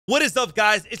What is up,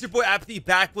 guys? It's your boy Apathy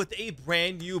back with a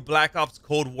brand new Black Ops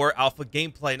Cold War Alpha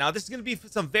gameplay. Now, this is going to be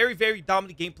some very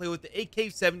dominant gameplay with the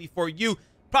AK74U,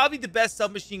 probably the best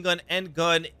submachine gun and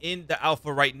gun in the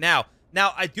Alpha right now.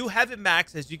 Now, I do have it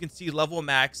max, as you can see, level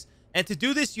max. And to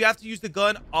do this, you have to use the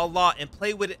gun a lot and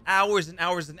play with it hours and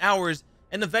hours and hours.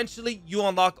 And eventually, you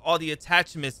unlock all the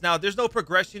attachments. Now, there's no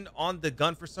progression on the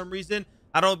gun for some reason.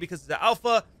 I don't know, because it's the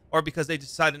Alpha or because they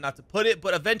decided not to put it,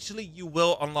 but eventually you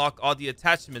will unlock all the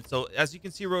attachments. So as you can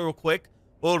see real quick,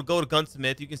 we'll go to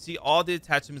Gunsmith. You can see all the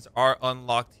attachments are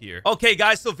unlocked here. Okay,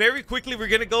 guys, so very quickly, we're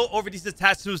going to go over these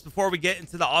attachments before we get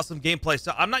into the awesome gameplay.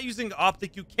 So I'm not using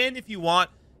optic. You can if you want.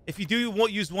 If you do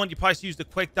won't use one, you probably should use the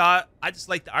quick dot. I just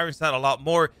like the iron sight a lot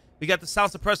more. We got the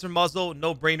sound suppressor muzzle,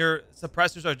 no brainer.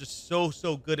 Suppressors are just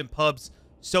so good in pubs,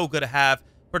 so good to have.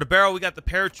 For the barrel, we got the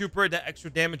paratrooper. That extra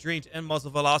damage range and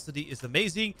muzzle velocity is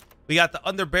amazing. We got the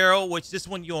underbarrel, which this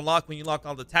one you unlock when you unlock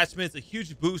all the attachments. A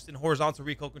huge boost in horizontal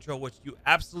recoil control, which you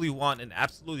absolutely want and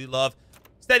absolutely love.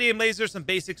 Steady aim laser, some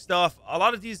basic stuff. A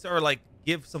lot of these are like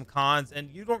give some cons, and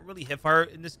you don't really hip fire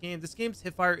in this game. This game's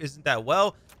hip fire isn't that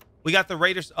well. We got the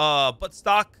Raiders butt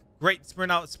stock, great sprint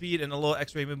out speed and a little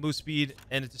extra move speed,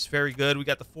 and it's just very good. We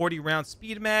got the 40 round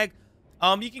speed mag.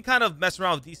 You can kind of mess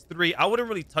around with these three. I wouldn't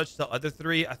really touch the other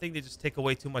three. I think they just take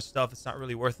away too much stuff. It's not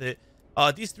really worth it.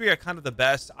 These three are kind of the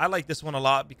best. I like this one a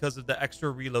lot because of the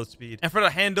extra reload speed. And for the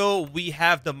handle, we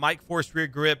have the Mike Force rear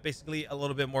grip, basically a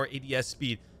little bit more ADS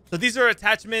speed. So these are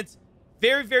attachments.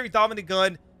 Very dominant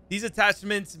gun. These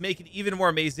attachments make it even more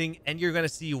amazing, and you're gonna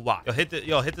see why. Hit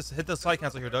the slide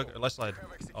cancel here, Doug. Or left slide.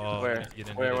 Oh, where? You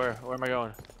didn't Where am I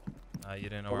going? You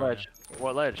didn't know What where. ledge?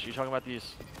 What ledge? You talking about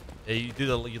these? Yeah, you do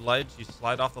the ledge. You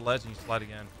slide off the ledge and you slide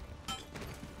again.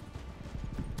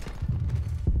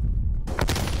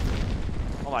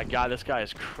 Oh my god, this guy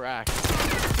is cracked.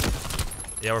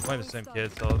 Yeah, we're playing the same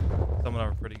kids, so some of them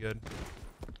are pretty good.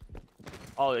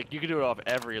 Oh, like you can do it off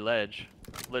every ledge,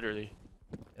 literally.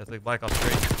 Yeah, it's like Black Ops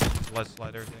 3. Ledge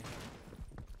slide everything.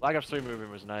 Black Ops 3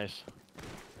 movement was nice.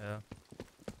 Yeah.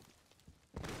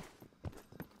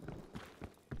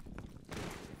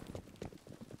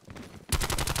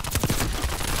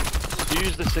 Do you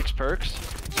use the 6 perks?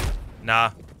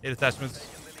 Nah, 8 attachments.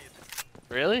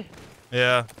 Really?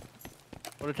 Yeah.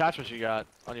 What attachments you got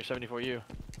on your 74U?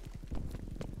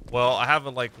 Well, I have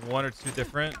like 1 or 2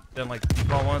 different than like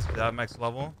default ones because I have max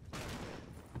level.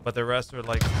 But the rest are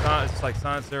like, it's like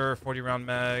silencer, 40 round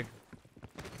mag.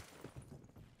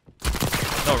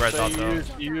 No red dot though.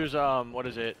 You use what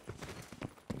is it?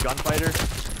 Gunfighter?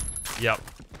 Yep.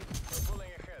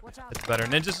 It's better.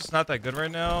 Ninja's just not that good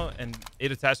right now, and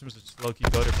 8 attachments is just low-key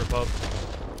goated for pub.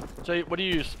 So what do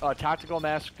you use? Tactical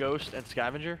mask, ghost, and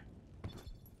scavenger?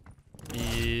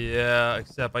 Yeah,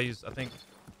 except I use, I think,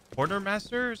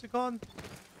 quartermaster is it called?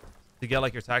 To get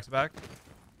like your tax back.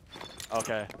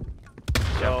 Okay.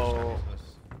 So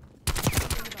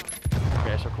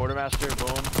so quartermaster,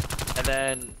 boom, and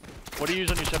then what do you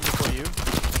use on your 74U?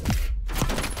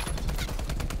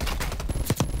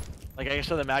 Like I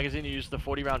guess on the magazine you use the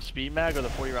 40 round speed mag or the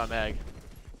 40 round mag?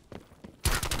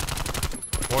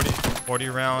 40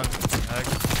 round mag.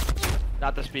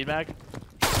 Not the speed mag?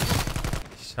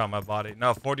 Shot my body.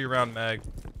 No, 40 round mag.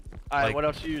 Alright, like, what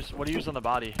else do you use? What do you use on the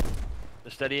body? The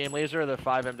steady aim laser or the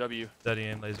 5MW? Steady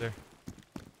aim laser.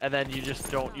 And then you just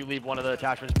don't, you leave one of the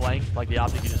attachments blank, like the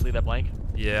optic, you just leave that blank?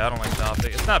 Yeah, I don't like the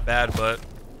optic. It's not bad, but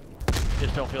You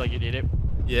just don't feel like you need it?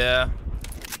 yeah.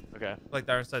 Okay. Like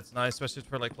the iron sight's nice, especially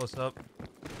for like close up.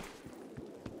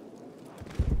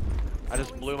 I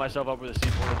just blew myself up with a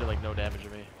C4 and did like no damage to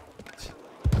me.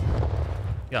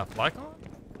 You got flak on?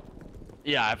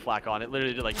 Yeah, I have flak on. It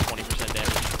literally did like 20%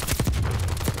 damage.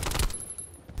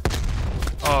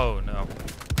 Oh no.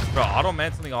 Bro, auto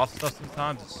mantling off stuff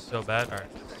sometimes is so bad. Alright.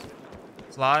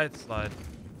 Slide. Slide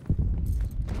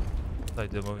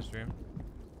did movie stream.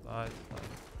 Slide.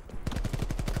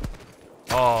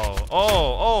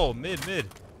 Oh,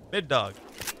 mid dog.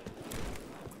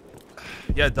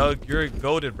 Yeah, Doug, you're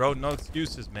goated, bro. No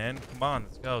excuses, man. Come on,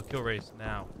 let's go. Kill race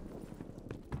now.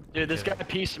 Dude, this guy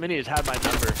Peace Mini has had my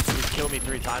number. He's killed me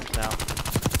 3 times now.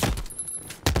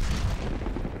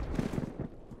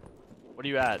 What are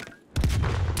you at?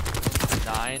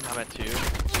 9. I'm at 2.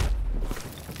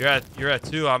 You're at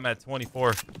 2. I'm at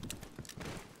 24.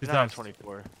 2 times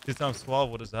 24. 2 times 12.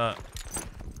 What is that?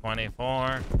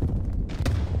 24.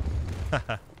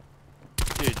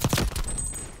 Dude,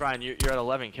 Brian, you're at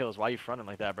 11 kills. Why are you fronting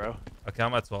like that, bro? Okay,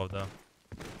 I'm at 12 though.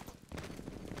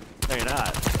 No, you're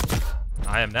not.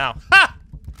 I am now. Ha!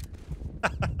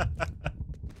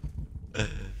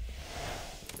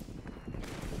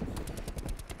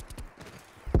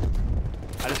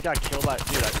 just got killed by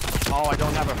dude. Oh, I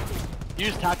don't have a.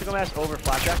 Use tactical mask over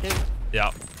flapjacking.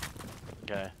 Yeah.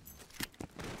 Okay.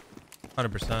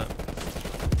 100%.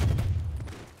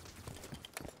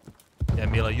 Yeah,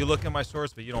 Mila, you look at my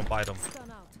source, but you don't bite them.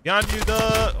 Beyond you,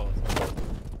 the. Oh,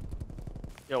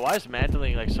 yo, why is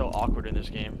mantling like so awkward in this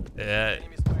game? yeah.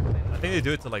 I think they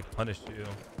do it to like punish you.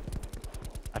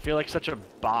 I feel like such a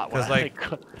bot. Because like,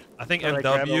 I think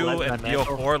MW and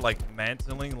BO4 like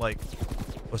mantling like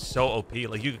was so OP.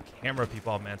 Like you could camera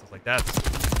people on mantles. Like that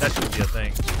should be a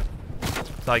thing.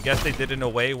 So I guess they did it in a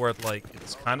way where like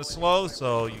it's kind of slow,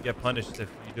 so you get punished if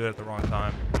you do it at the wrong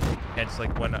time. And just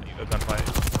like when a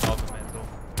gunfight off the mantle.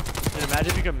 And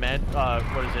imagine if you could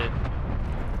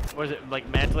what is it like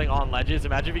mantling on ledges?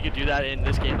 Imagine if you could do that in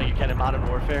this game like you can in Modern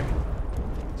Warfare.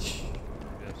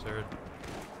 Absurd.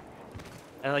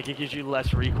 And like it gives you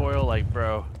less recoil. Like,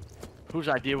 bro, whose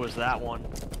idea was that one?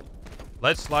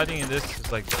 Ledge sliding in this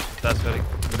is like the best way to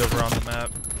maneuver on the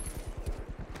map.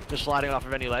 Just sliding off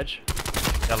of any ledge.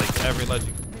 Yeah, like every ledge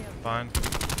you can find.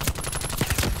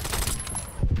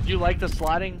 Do you like the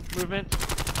sliding movement?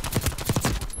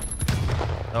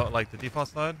 Oh, like the default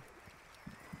slide?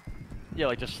 Yeah,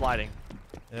 like just sliding.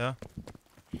 Yeah.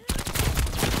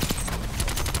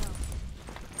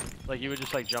 Like you would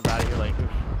just like jump out of here like. Oof.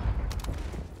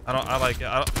 I like it.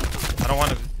 I don't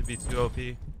want it to be too OP.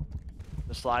 The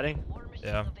sliding?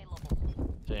 Yeah.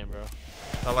 Same, bro.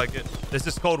 I like it. This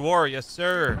is Cold War, yes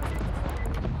sir.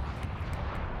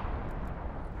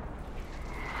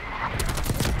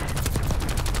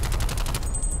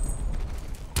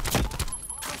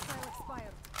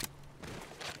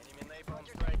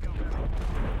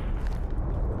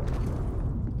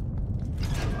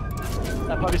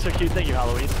 That puppy's so cute. Thank you,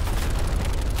 Halloween.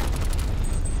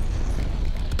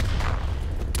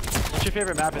 What's your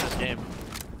favorite map in this game?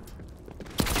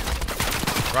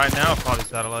 Right now, probably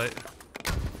Satellite.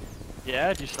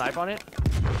 Yeah, do you snipe on it?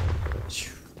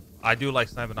 I do like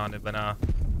sniping on it, but I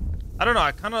don't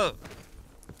know.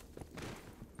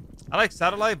 I like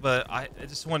Satellite, but I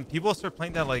just when people start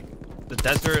playing that like the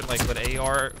desert, like with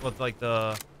AR, with like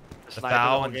the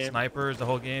FAL and snipers, the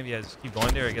whole game, yeah, just keep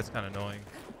going there. It gets kind of annoying.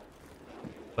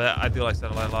 But I do like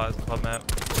Satellite a lot. It's a fun map.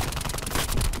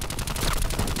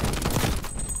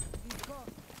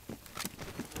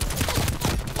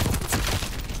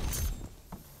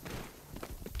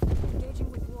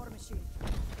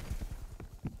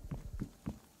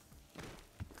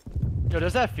 Yo,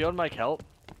 does that field mic help?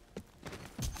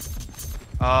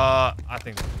 I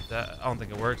don't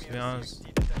think it works, to be honest.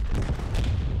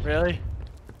 Really?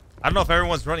 I don't know if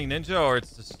everyone's running Ninja or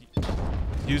it's just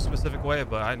used a specific way,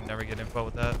 but I never get info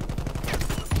with that.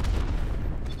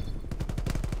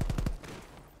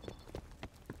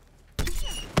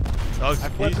 I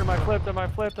flipped him,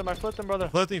 brother.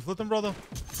 Flip him, brother.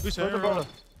 Flip him, brother.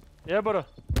 Yeah, brother.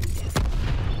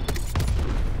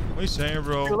 What are you saying,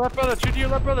 bro? To your left, brother. Two to your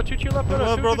left, brother. Two to your left,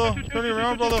 brother. Turn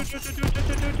around, brother.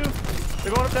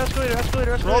 They're going up the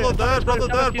escalator. Brother dead, brother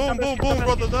dead. Boom, boom, boom,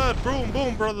 brother dead. Boom,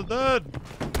 boom, brother dead.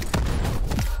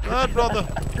 Dead, brother.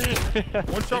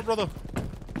 One shot, brother.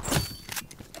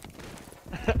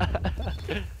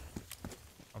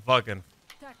 I'm fucking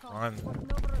fine.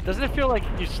 Doesn't it feel like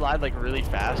you slide like really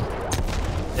fast?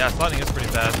 Yeah, sliding is pretty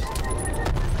fast.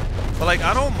 But like,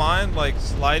 I don't mind like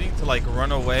sliding to like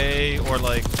run away or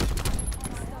like.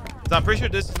 So I'm pretty sure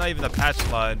this is not even a patch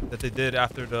slide that they did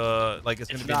after the like it's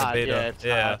gonna be in the beta.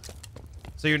 Yeah.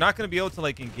 So you're not gonna be able to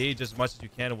like engage as much as you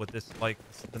can with this like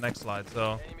the next slide.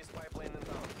 So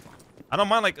I don't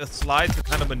mind like a slide to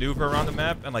kind of maneuver around the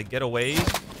map and like get away.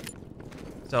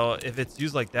 So if it's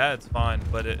used like that, it's fine.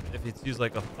 But if it's used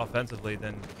like offensively,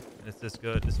 then it's this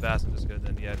good, this fast and this good,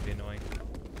 then yeah, it'd be annoying.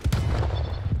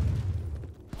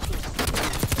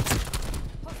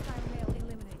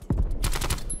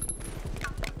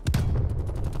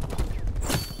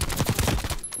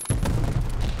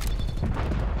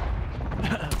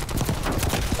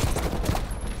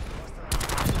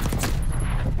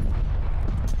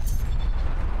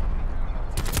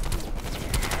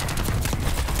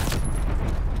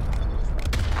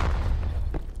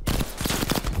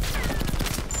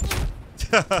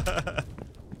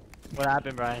 What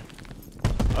happened, Brian?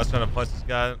 I was trying to punch this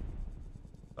guy.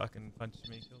 Fucking punched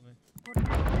me, killed me.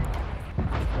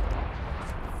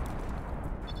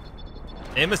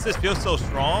 Aim assist feels so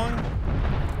strong.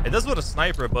 It does with a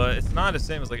sniper, but it's not the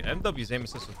same as like MW's aim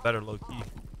assist was better low key.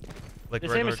 Like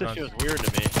this aim assist feels weird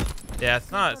to me. Yeah,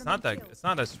 it's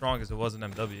not as strong as it was in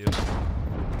MW.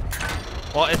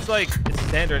 Well, it's like it's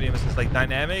standard aim assist. Like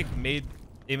dynamic made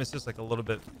aim assist like a little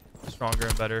bit stronger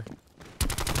and better.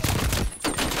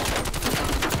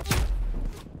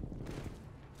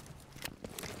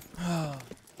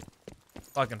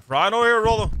 Fucking fried over here,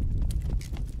 Rolo.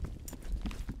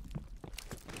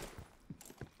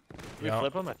 Did we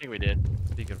flip him? I think we did.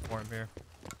 Speaking for him here.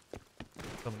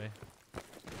 Somebody.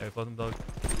 Yeah, we flipped him, dog.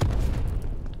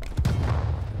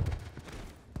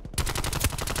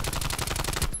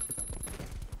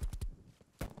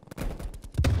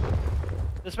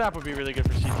 This map would be really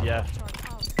good for CTF.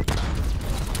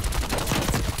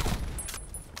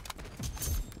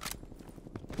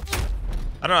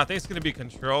 I don't know. I think it's gonna be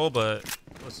control, but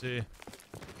we'll see.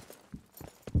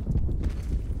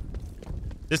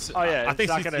 This. Oh yeah, I think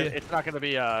it's not gonna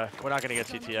be. We're not gonna get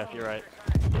CTF. You're right.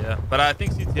 Yeah, but I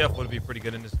think CTF would be pretty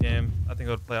good in this game. I think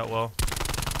it would play out well.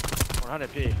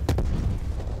 100p.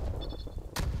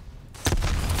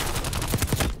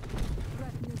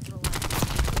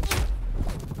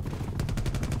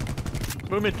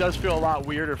 Movement does feel a lot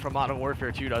weirder from Modern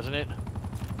Warfare 2, doesn't it?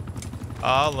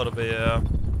 A little bit, yeah.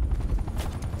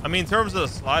 I mean, in terms of the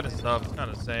slide and stuff, it's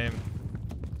kind of the same.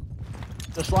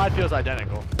 The slide feels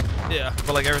identical. Yeah,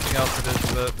 but like everything else it is,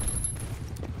 but...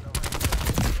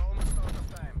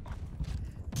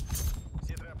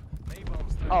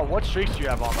 Oh, what streaks do you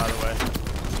have on, by the way?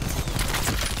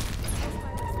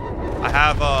 I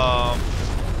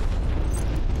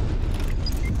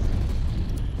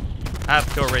have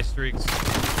kill race streaks.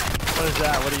 What is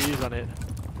that? What do you use on it?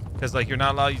 Because like you're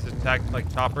not allowed to use attack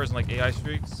like choppers and like AI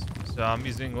streaks. So I'm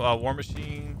using War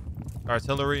Machine,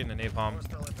 artillery, and a napalm.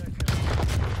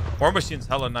 War Machine's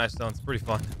hella nice though. It's pretty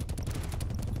fun.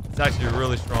 It's actually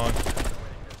really strong.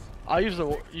 I'll use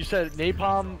the. You said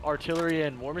napalm, artillery,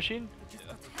 and War Machine.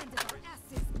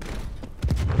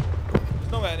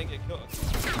 There's no way I didn't get killed.